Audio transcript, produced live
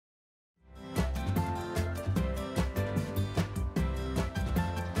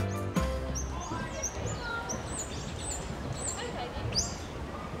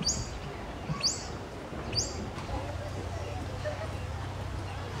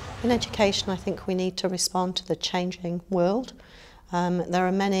In education, I think we need to respond to the changing world. There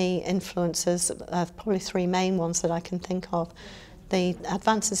are many influences, probably three main ones that I can think of. The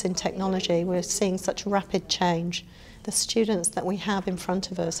advances in technology, we're seeing such rapid change. The students that we have in front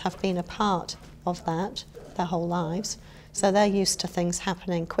of us have been a part of that their whole lives. So they're used to things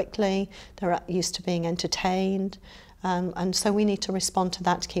happening quickly, they're used to being entertained, and so we need to respond to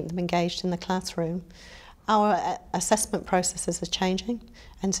that to keep them engaged in the classroom. Our assessment processes are changing.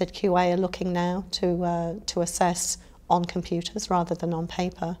 NZQA are looking now to assess on computers rather than on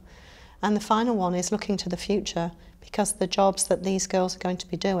paper. And the final one is looking to the future, because the jobs that these girls are going to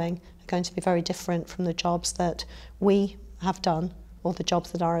be doing are going to be very different from the jobs that we have done or the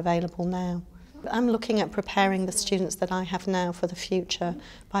jobs that are available now. I'm looking at preparing the students that I have now for the future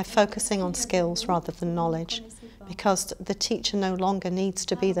by focusing on skills rather than knowledge, because the teacher no longer needs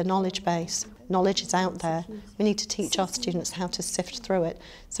to be the knowledge base. Knowledge is out there. We need to teach our students how to sift through it.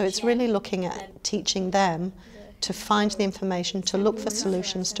 So it's really looking at teaching them to find the information, to look for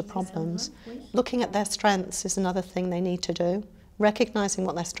solutions to problems. Looking at their strengths is another thing they need to do, recognising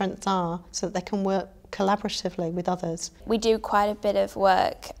what their strengths are so that they can work collaboratively with others. We do quite a bit of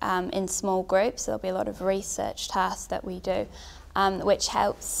work in small groups. There'll be a lot of research tasks that we do, which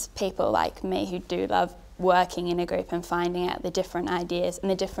helps people like me who do love working in a group and finding out the different ideas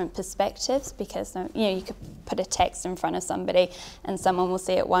and the different perspectives, because you could put a text in front of somebody and someone will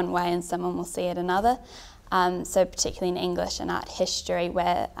see it one way and someone will see it another. So particularly in English and art history,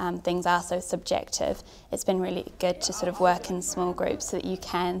 where things are so subjective, it's been really good to sort of work in small groups so that you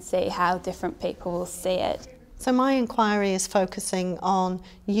can see how different people will see it. So my inquiry is focusing on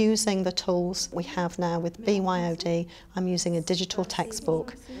using the tools we have now with BYOD. I'm using a digital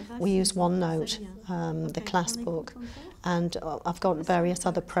textbook. We use OneNote, the class book, and I've got various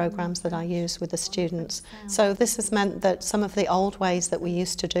other programs that I use with the students. So this has meant that some of the old ways that we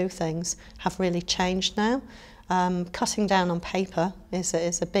used to do things have really changed now. Cutting down on paper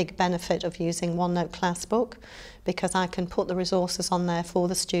is a big benefit of using OneNote class book, because I can put the resources on there for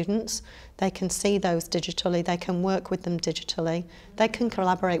the students. They can see those digitally, they can work with them digitally, they can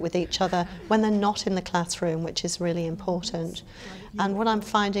collaborate with each other when they're not in the classroom, which is really important. And what I'm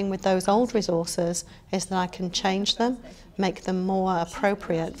finding with those old resources is that I can change them, make them more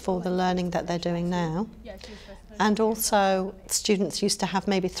appropriate for the learning that they're doing now. And also, students used to have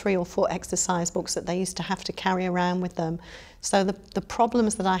maybe 3 or 4 exercise books that they used to have to carry around with them. So the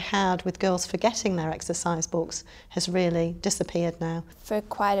problems that I had with girls forgetting their exercise books has really disappeared now. For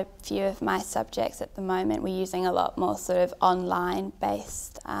quite a few of my subjects at the moment, we're using a lot more sort of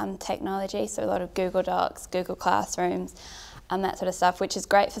online-based technology, so a lot of Google Docs, Google Classrooms, and that sort of stuff, which is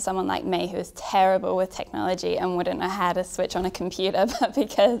great for someone like me who is terrible with technology and wouldn't know how to switch on a computer, but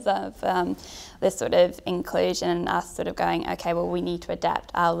because of this sort of inclusion and us sort of going, okay, well, we need to adapt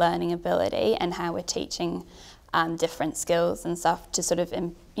our learning ability and how we're teaching different skills and stuff to sort of,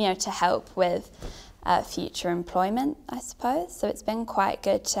 to help with future employment, I suppose. So it's been quite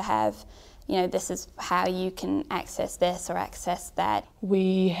good to have, this is how you can access this or access that.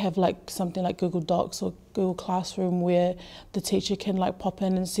 We have something like Google Docs or Google Classroom where the teacher can pop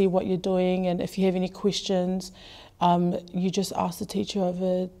in and see what you're doing, and if you have any questions, you just ask the teacher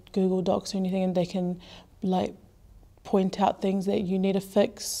over Google Docs or anything, and they can point out things that you need to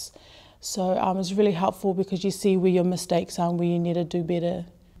fix. So it's really helpful because you see where your mistakes are and where you need to do better.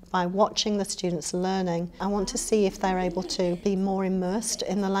 By watching the students learning, I want to see if they're able to be more immersed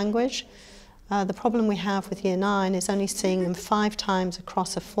in the language. The problem we have with Year 9 is only seeing them 5 times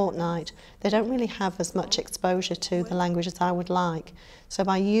across a fortnight. They don't really have as much exposure to the language as I would like. So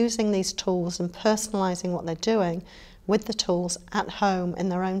by using these tools and personalising what they're doing with the tools at home in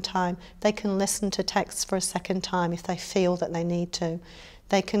their own time, they can listen to texts for a second time if they feel that they need to.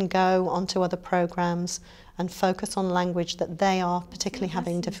 They can go onto other programs and focus on language that they are particularly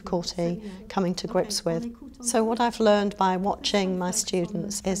having difficulty coming to grips with. So what I've learned by watching my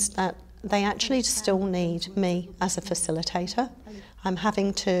students is that they actually still need me as a facilitator. I'm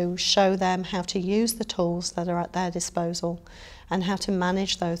having to show them how to use the tools that are at their disposal and how to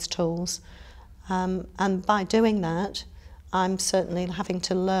manage those tools. And by doing that, I'm certainly having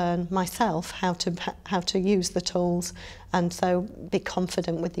to learn myself how to use the tools, and so be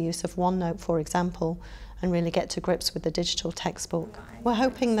confident with the use of OneNote, for example, and really get to grips with the digital textbook. We're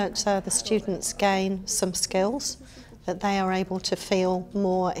hoping that the students gain some skills, that they are able to feel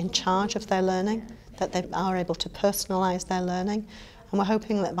more in charge of their learning, that they are able to personalise their learning, and we're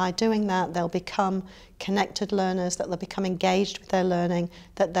hoping that by doing that they'll become connected learners, that they'll become engaged with their learning,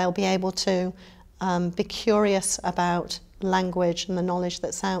 that they'll be able to be curious about language and the knowledge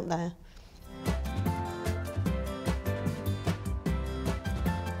that's out there.